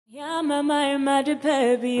Yeah, my mother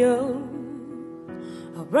pebio.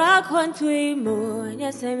 A rock one to emo, and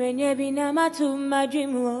yes, I may be nama to my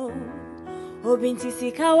dream. Hoping to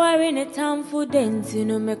see Kawa in a town for dancing,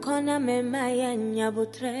 no me corner me my and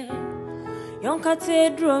yabotre. Young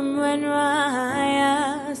cathedral when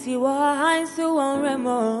raya, see what I so on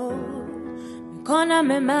remo. Corner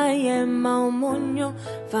me my and Maumonio,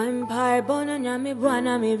 fine pie bonana me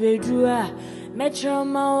buana me bedrua. Metro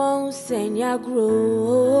ma won't send ya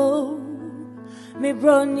grow. Me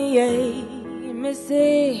brony, me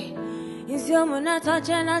say, is your mona touch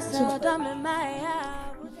and I saw them in my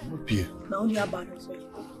Pierre. Now you are bad.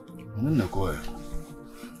 I'm not going.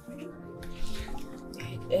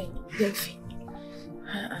 Gifty.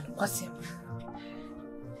 And what's him?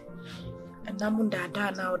 And I'm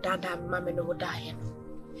dada now, dada, mamma no dying.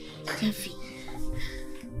 Gifty.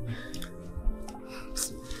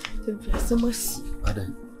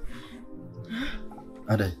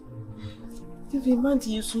 Ade. If you want to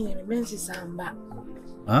use me, immense samba.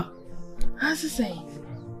 Huh? How's it say?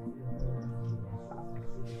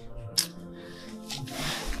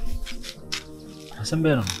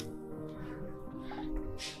 Asambero.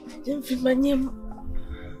 Gyamfi manyem.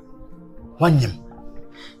 Wanyem.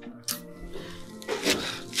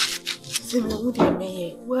 Sema wudi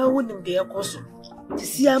meye. Wa wudi mge yakoso.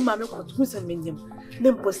 Tisi ama me kotu se menyem.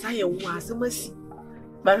 Ne mposa ye wo asemasi.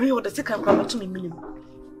 Mari wo de sika kwa matu minim.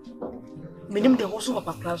 Minim de hoso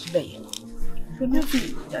papa class dey.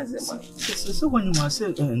 Gyamfi, So when you must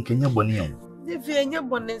say Kenya Bonium. If you enya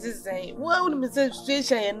bonne say, wa wudi me say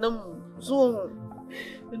situation ye nam so.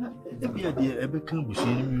 Ebi ade ebe kan busu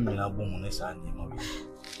ni nyina bomu ne sa ni ma wi.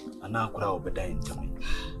 Ana akura obeda ntame.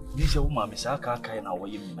 Ni se wo ma me sa aka kai na wo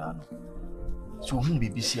yim nyina no. So hu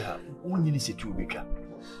bibi si ha, wo nyini se tu obeka.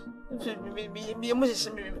 Me mo se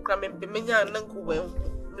me kra me menya nan ko ba.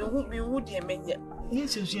 Me hu bi hu de menya. Ni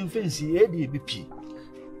se su enfensi e de ebi.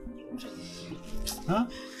 Ha?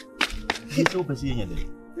 Ni so pese yenya de.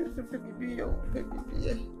 Bibi yo.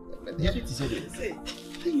 Ya ti se de.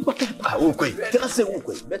 Ah, okay. Tracé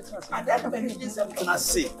okay.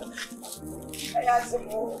 Tracé.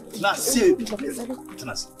 Tracé.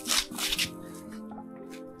 Tracé.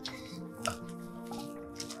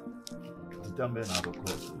 Tu também na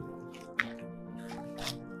boca.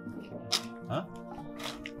 Hã?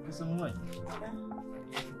 Que são mãe?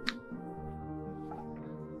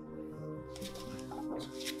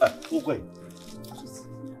 Ah, okay.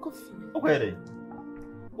 Okay daí.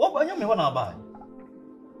 What are you me wanna buy?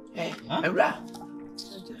 Hey, Ebra.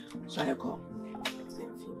 Sorry, call.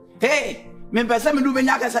 Hey, me pesa me do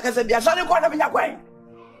benya kasa bia. Sorry, call na benya kwan.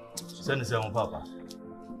 Send say on papa.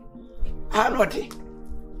 Ah, not.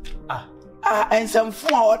 And some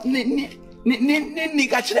phone ni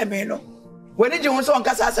ka kire me no. When you want so on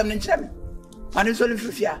kasa asem ni kire me. Manu so ni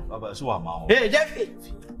fifia. Baba, so ama. Hey,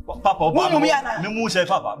 Gyamfi. Papa, Oba. Me mu say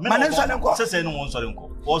papa. Me Manu so ni ko. Say no won so ni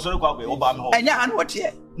ko. O so ni ko agbe Oba me ho. Enya han what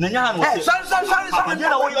here? Nanya han what here? Sorry. Papa,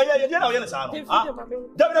 na wo ye na sa no. Ah.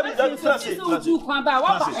 David, trust.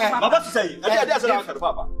 Baba say, ade asa na ka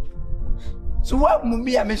papa. So what mu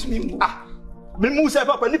me amesmi mu. Ah. Me mu say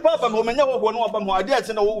papa, ni papa me o menya wo no Oba mo ade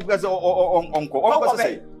ase na wo kase onko. O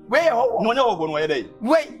say. Where ho? No nya wo no ye dey.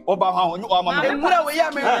 Wait. Oba ha onyu o mama. Enwura we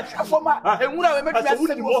ya me afoma. Enwura we metu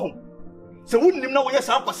ase wo. Se wunnim na wo ye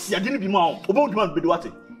sa kwase ade ni bi ma o. Oba wuduma be do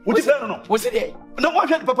wate. Wuti fe no. Wo se dey. Na wo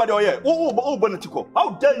hwe papa de oye. Wo bo na tiko. How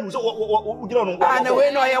dare you so wo gina no. Ah na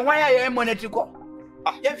we no ye hwan ya monetiko.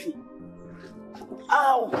 Ah, Gyamfi.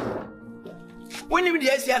 Aw. Wonim de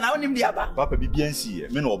asia na wonim de aba. Papa bibia nsi ye.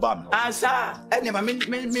 Me no Oba me. Asa, ene ma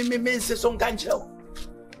me se so nka nkyerɛw.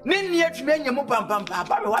 Ninni atwime anyam pampam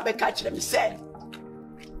papa me wa be ka kyerɛ me sɛ.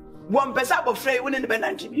 Wo mpesa abofra yi wo ne be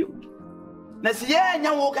nante bio. Na se ye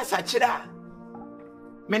anya wo kasa kyerɛ a.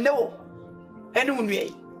 Me ne wo. Ene wo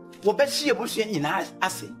nue. Wo be hye ebusua nyina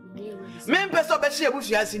ase. Me mpesa be hye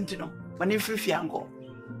ebusua ase ntino. Mane frifia anko.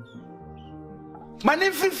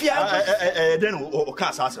 Mane frifia anko. Den o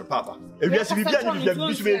ka sa ase papa. Ewiase bibia ni bibia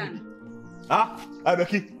bisu be bi. Ha?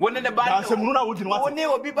 Becky. Wo ne ba. Da se munu na wo di no ase. Wo ne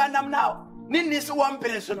obi ba nam now. Ninni so one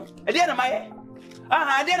pene so no. E dey na maye.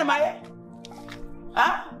 Ah, e dey na maye.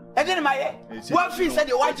 Ah, e dey na maye. One fee said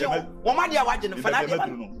the waje. Wo ma dia waje no fa na dia.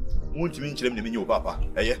 Muntimi nkyerem ne menye papa.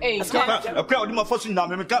 Eye. Akwa odi ma fosu na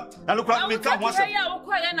me ka. Na no kra me ka ho ase. Ya wo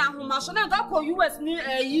kwa ya na ahoma so na ga ko US ni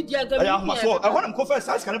yi dia ga mi. Ya ahoma so. Ehwo nam ko fa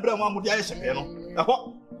size kan bra mu amudi aye hyepe no.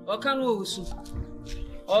 Ehwo. O kan wo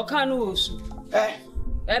osu.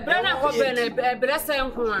 Ebra na ko be na ebra se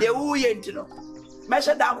nko a. De wu ye ntino.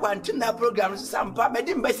 Mesha da kwantin na program sampa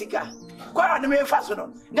medi mbasika. Kwa na me fa so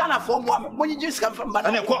no. Ghana fo mo nyiji sika fa mba.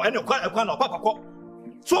 Ene kwa na papa ko.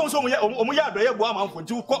 So omuya do ye bo amanfo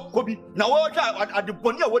nti ko bi na wo hwa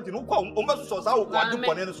adeponi a wodi no ko omaso so sa wo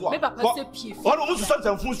adeponi no so a. Me papa se pie. Ono musu so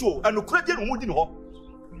ntamfu so eno kura die no mudi no ho.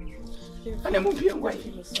 Ana mo pie ngwa.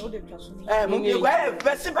 Mo pie ngwa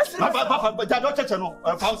besi. Papa ja do cheche no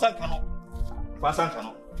fa sanka no. Fa sanka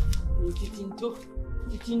no.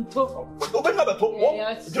 Titinto. Obenga beto wo.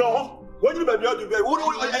 Jira ho. Wọ́n bẹ̀rẹ̀ ọdún bẹ́ẹ̀ wọ́n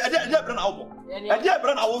ẹ̀dẹ́ ẹ̀bẹ̀rẹ̀ náà ọ̀bọ̀ ẹ̀dẹ́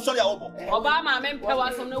ẹ̀bẹ̀rẹ̀ náà wọ́n sọ́lẹ̀ ọ̀bọ̀. Ọba máa mẹ́ mpẹ́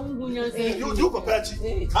wa sọ̀rọ̀ náà wúwo yẹn sí. Yóò papa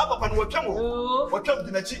ẹ̀kí àpapà ni wọ́n twẹ́m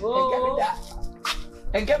dì n'ẹ̀kí.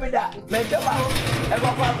 Ẹ̀nkẹ́ mi dà mẹ̀jẹ̀ wa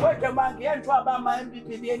ẹ̀kọ̀kọ̀ àfọ̀ ẹ̀jẹ̀ máa kí ẹ̀ ń tún àbá máa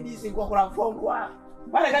MPP ní NDC kọ̀kọ̀rọ̀ àfọ̀ nkọ́ a.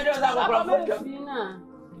 Wọ́n lè kájọ́ sá kọ̀kọ̀rọ̀ àfọ̀ ẹ̀jẹ̀ mi.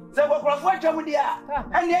 Sẹ kọ̀kọ̀rọ̀ àfọ̀ ẹ̀jẹ̀ mu di a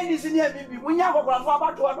ẹni NDC ní MPP mu nyá kọ̀kọ̀rọ̀ àfọ̀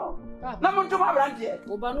abátọ̀ ọ̀nà. Na mo ntoma aberanteɛ.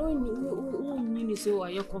 Ọba no wunyi ni sɛ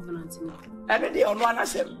wɔyɛ covenant no. Ɛno deɛ ɔno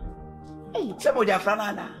anasɛm. Sɛ mo jafra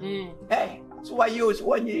na na. So why you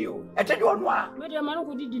one year? I tell you on one. Me de man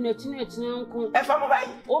ko didi na tina nko. E fa mo bai.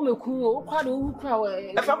 O meku o kwa de o kura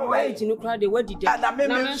we. E fa mo bai ti no kura de wadi de. Na me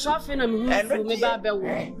so afi na me hu me ba be wo.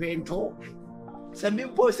 Rento. Sɛ me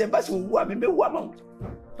po sɛ ba so wu a me wu ama.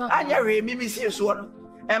 Anya re mi si so no.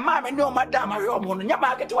 E ma me ne o madam ahwe o mo no nya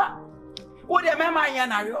ma ketewa. Wo de me ma anya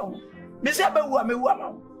na ahwe o. Me sɛ ba wu a me wu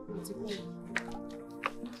ama.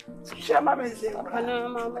 Chama me se. Ana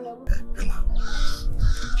mama na.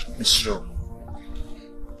 Mr.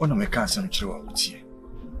 One of my cousin children out here.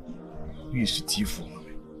 We used to tea for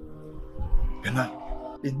me. Pena,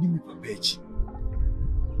 a new papechi.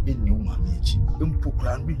 A new mammachi.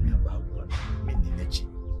 Pukran with me about one, meaning nature.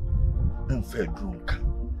 Unfair drunk.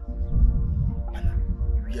 Anna,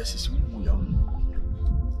 yes, it's who young.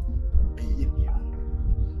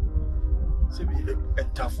 Se bi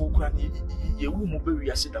entafo kura ni ye wu mo be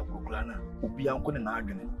wiase da kura na obi anko ne na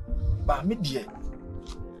adwene ba me de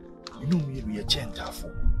inu mi ye chentafo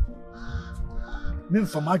me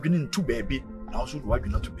mfa ma adwene ntu baabi na so do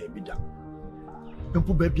adwene to baabi da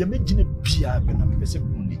mpo baabi me gine bia be na me pese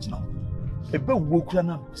mu ni gina e ba wo kura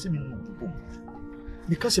na se me nu bom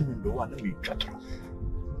me ka se me be wa na me twatro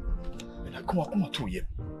me na kuma to ye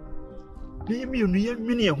me mi unu ye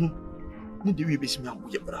nwene ye hu ni de wi be simi ambo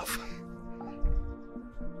ye brafa.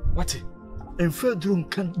 What? And Fredrum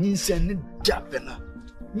can mean sending Japena.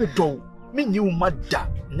 Me do, me knew my da,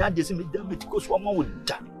 not just me damn it because one would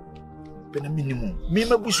da. Pen a minimum, me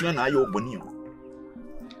my bush and I open you.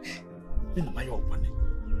 In my open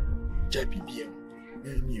JPBM,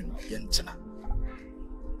 you know, Yentana.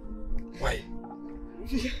 Why?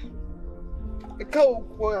 A cow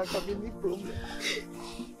boy, I have any problem.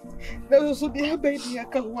 There was also the baby, I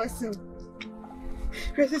can't myself.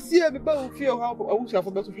 Because I see everybody who feel how I wish I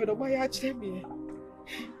forgot to head on my heart champion.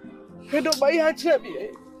 Head on my heart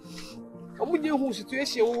champion. I'm with you who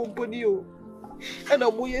situation won't put you. And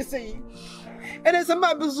I'm with you saying. And as a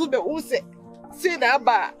man who say, say that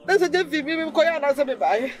bar. That's a Gyamfi, me call you answer me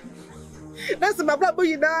by. That's my black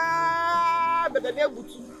boy now, but I never would.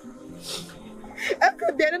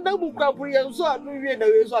 After then, no more company, and so I knew you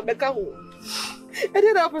know, so I make a home. And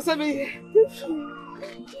then after some.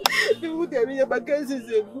 You would have been a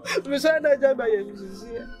vacancy. We saw that I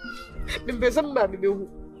am some mammy.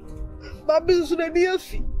 My business would be a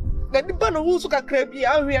fee. That the banner who's a crabby,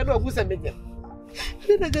 I hear no who's a million.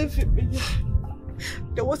 Then I don't fit me.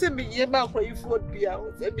 There wasn't me here now for you for be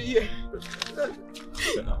out every year. I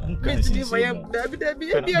am David.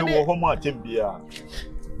 Home at Timbia.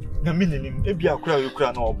 The meaning, if you are crying, you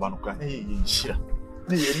cry no banka. Hey, share.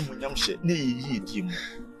 Nay, any yamshet, nay, ye, Jim.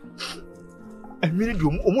 And minute you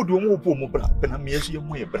almost do more bra, and I'm yes, your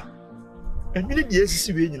way bra. And minute yes,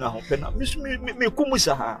 in our pen, Miss me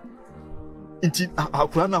Kumusaha. Indeed, I'll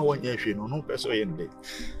run our one year, no person in day.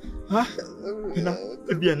 Huh?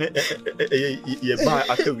 Be a buy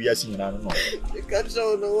after we are seeing. I don't know. You can't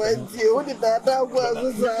show no one. You did that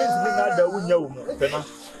was Penna.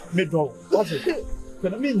 Middle, what's it?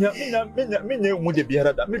 Penna, me would be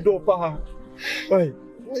a middle power. Why?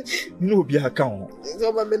 No, be a count. So,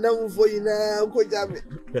 my men for you now,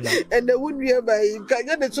 and the wound we are by can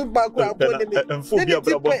get the back and phobia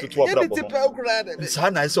brabon to 12. It's how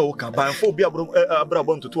I saw can phobia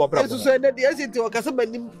brabon to 12. So that the answer to a customer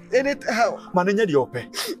in it how. Mananya the open.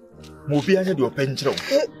 Mobia had your pension.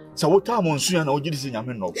 So what time on Suyan or Giddy in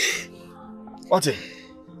Yamino? What a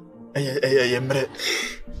yemre.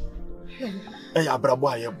 A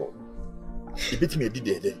brabo, a bo. He beat me a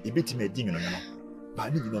did, he beat me a demon. But I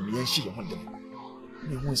didn't know me and she on them.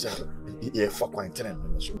 Me was a fuck my tenant.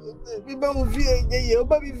 People will fear,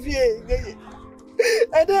 baby fear.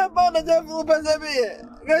 I don't want to have a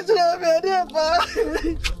passager. Get to have a dear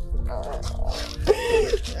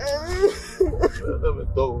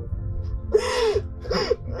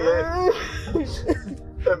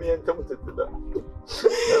me and come to that.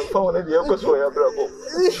 Found the young was where I bravo.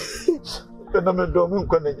 Then I'm a domain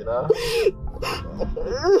connection.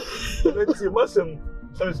 Let's see, Massam,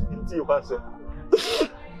 some spinty was.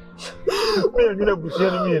 Me and you bush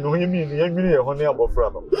enemy and we mean the young man on the above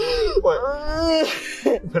front.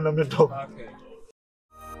 Then I'm a dog.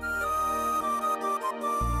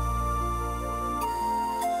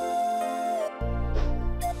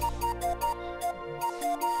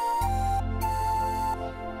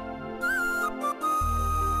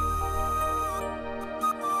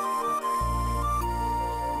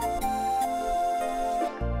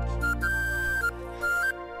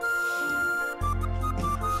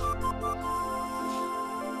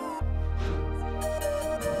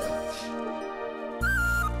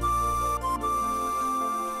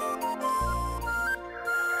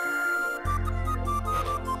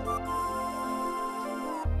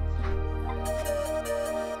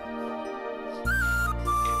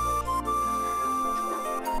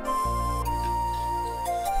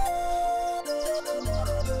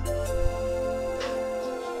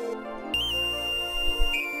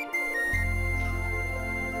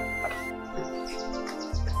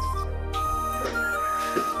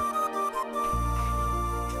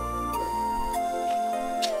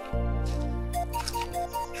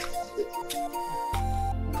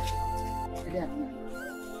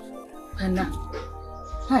 Anna.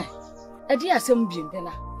 Hi. Adi asem biem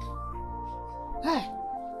pena. Hi.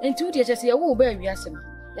 Enti udi eche se wo ba wi asem.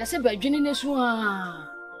 Ya se ba dwene ne so ha.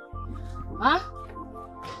 Ha?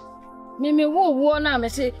 Me wo na me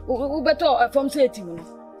se wo beto from se eti mu.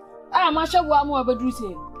 Ah ma hwe wo amu abaduru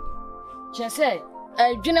se. Che se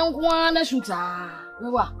dwene nko na shuta. Me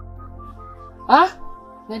wa. Ha?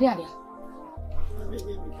 Na dia dia.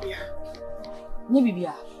 Ni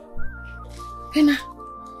bibia. Pena.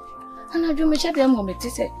 Ana jo me chede mo me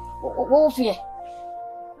tise. Wo fie.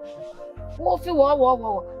 Wo fie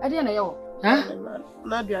wo. Ade na ye wo. Ha?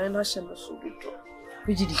 Na bia na hye no so bido.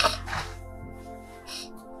 Kujidi.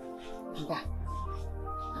 Nga.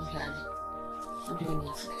 Amjani.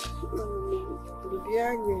 Amjani.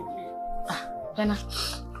 Bibia nye. Ah, pena.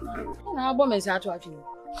 Na abo me sa to atwi.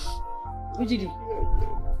 Kujidi.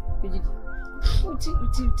 Uti.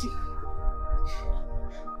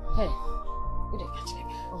 Hey. Ude kachile.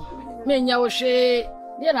 Menya wo hwe.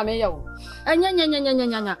 Dia na me ya wo.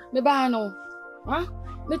 Anya. Me ba no. Ha?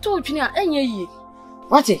 Me to otwini a enye yie.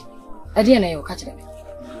 Wate? Ade na yo kachile me.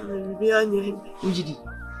 Bibia nye. Ujidi.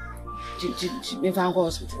 Me fa ngo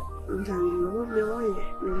hospital. Me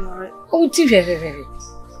woye. Uti hwe.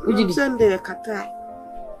 Ujidi. Sende kata.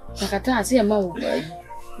 Nakata ase ya mawo.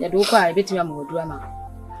 Ya do kwa ebetimi amodu ama.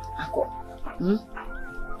 Akọ.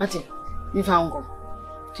 Wate? Me fa ngo.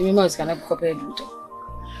 Timi mo iska na kopa edu to.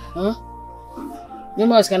 Me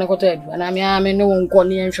mo iska na kopa edu na me no nko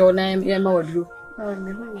ne nhwe na ye ma waduru.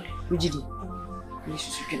 Me woye. Ujidi. Ni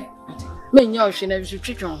susu twene. Me nya ohwe na bisu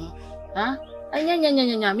twetwon ho. Ha?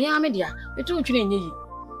 Anya me ame dia. Me to twene enye yi.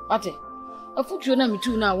 Wate? Afutuo na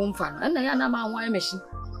metu na wo mfa no. Na ya na ma hwan machi.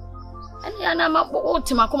 Ana ya na ma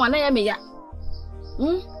otima koma na ya me ya.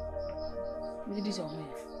 Ujidi so ho.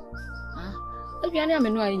 Ha? Abiane ame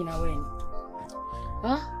no ayi nyina we ni.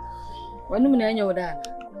 Ha? Wanu mna anya wodana.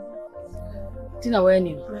 Tina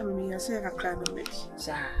weni. Na me ya se kakra na me.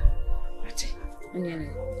 Sa. Ate. Anya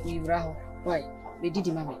ni braho. Why? Be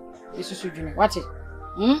didi mama. Yesusu dwune. Wate?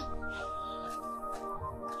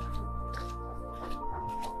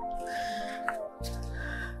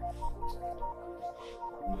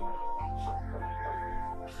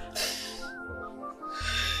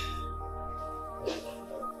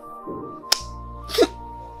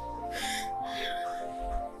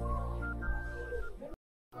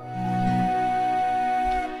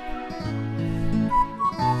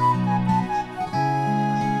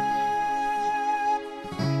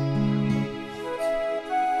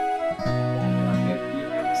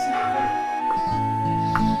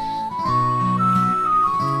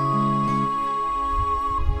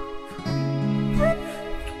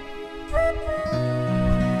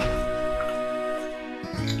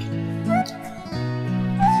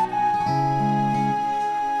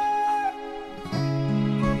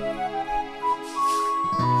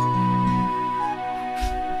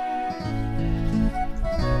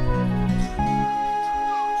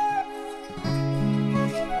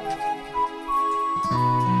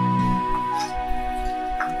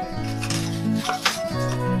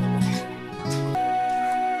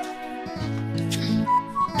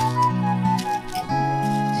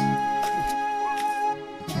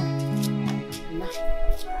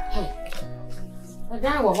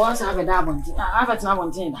 What's have that one? I have it now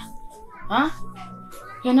one thing. Huh?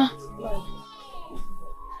 Pena?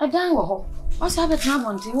 A dang ho. What's happened to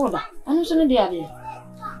Monty Woda? I don't know the idea.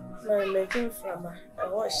 My making from her. I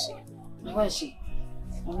was she. Was she?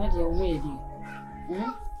 I'm not your way.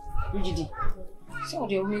 Rigidi. So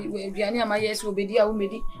the way my yes will be dear woman.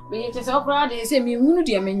 But it is all proud. They say me, who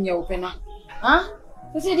dear men your penna. Huh?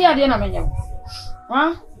 They say the idea, man.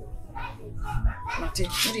 Huh? Mate,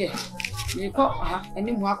 dear. You call her and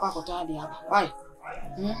you walk out of the other. Why?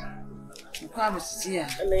 You can't see her.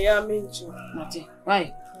 And they are mean to. Mate,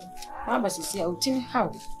 why? How was he see out in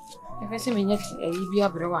how? If I say me yet, you be a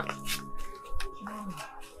brewer.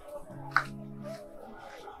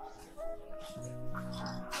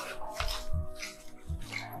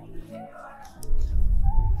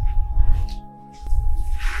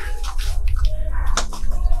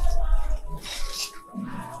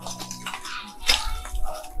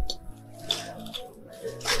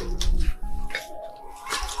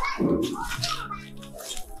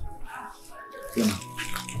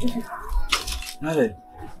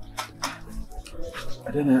 I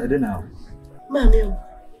don't know. Mammy.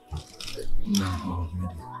 No,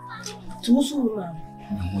 Too soon, ma'am.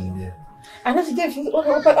 no, I don't get it all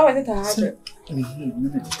over our letter. Maybe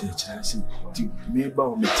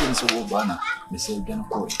about me, things of Obana, Miss Elgin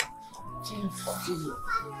Coy.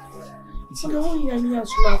 It's only a year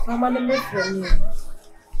to my family left from me.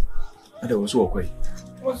 I was okay.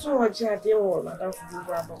 What's so much I deal with Madame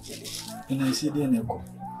Bravo? And I see the echo.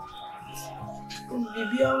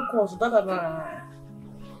 Be on course, that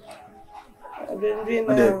It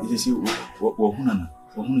is you,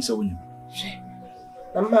 who is so.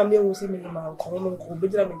 The mammy will say, Mamma, come be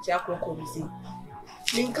done in Jack or see.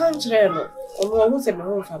 In country, or who said my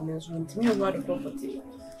own family's room to me about the property.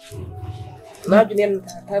 Now be named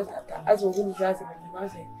as a woman does in the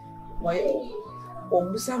Maze. Why, or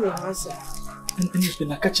Musami answer. And it's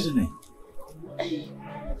been a catcher name.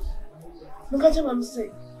 Look at your mum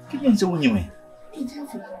say, Give me so you may.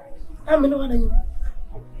 I'm in one of you.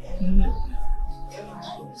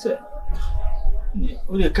 Sir,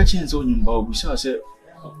 only a catching so you bow, we shall say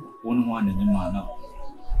 1 in the manner.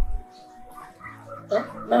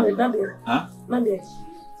 Huh? Monday.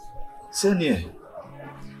 Senior,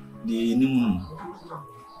 the new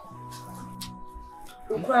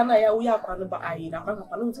Ukrana, we are calling about I.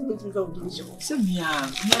 I don't think we go to send me a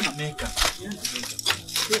maker.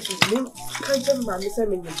 Can't tell my Miss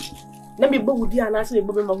Emily. Let me go with you and ask me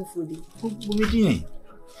about food. Who be doing?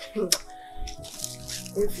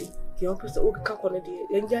 The opposite will come on a day,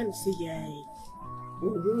 and Jan say, yea.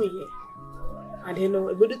 I don't know,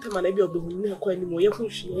 a good time I be of the women quite anymore.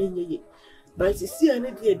 She but to see an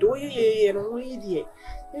idiot, do ye and only idiot.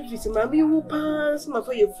 If it's a mammy who pass my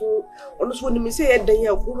for your fool, honest when you say a day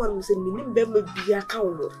a woman who said, me be a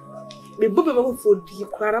cow. Me bubble for the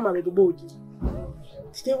Quarama with the body.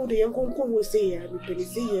 Still, the young conqueror will say, I will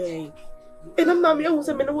say, and a mammy who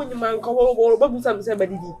said, when you man call or bubble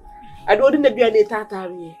somebody. I don't know be a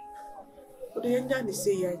tatari. But the young Johnny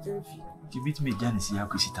say, I don't feel. You beat me, Janice, how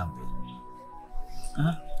could she tamper?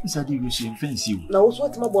 Huh? Is that you should fence you? Now,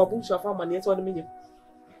 what's my babu shall farm and yet 1 million?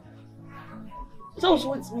 So,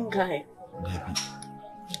 what's mean kind?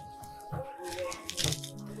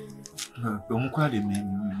 Don't cry,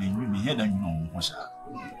 me head and you know, was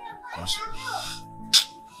course.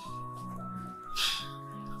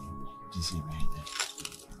 This is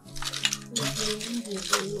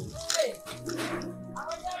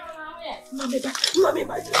Mommy,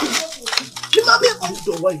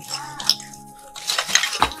 don't worry.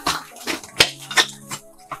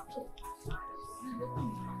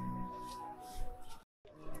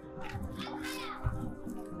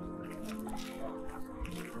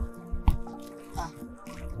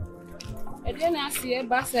 Then I see a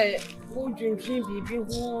bass who drinking baby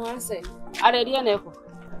who I say, I ready an echo.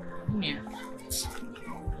 Yeah.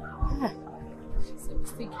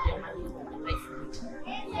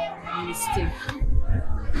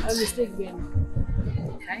 Mistake, Ben.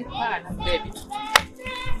 Baby.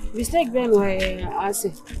 Mistake, Ben, why I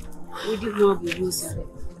say, we did not be used.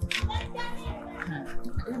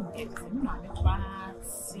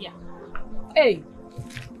 Hey,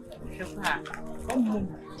 I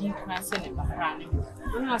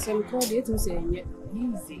am called it to say,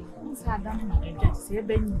 easy.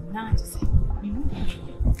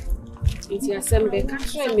 It's a sembe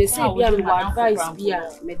catcher, may say, be advice, be a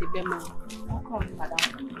medibema.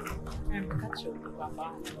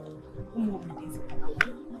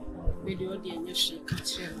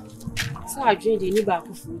 So I drained any back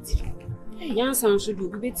of food. Young son should do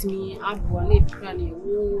bit me up one lip cranny.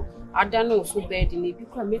 I don't know so bad in it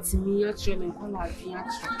because makes me a trim and call out the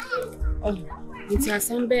answer. Oh, it's a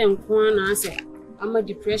sembe and corn answer. I'm a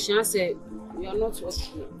depression, I said, You're not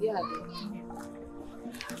okay. Yeah.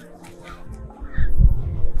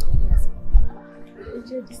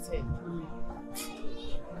 Okay.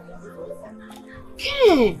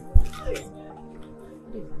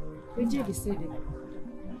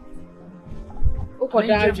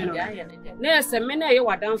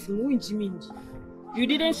 You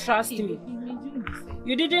didn't trust me.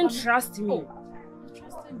 You didn't trust me.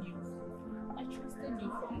 I trusted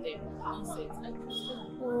you from the onset.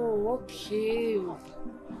 Oh, okay.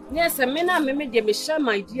 Yes, I mean, I may share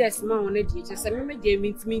my ideas, my own ideas. I may keep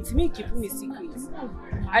me secrets.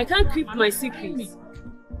 I can't keep my secrets.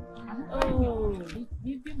 Oh.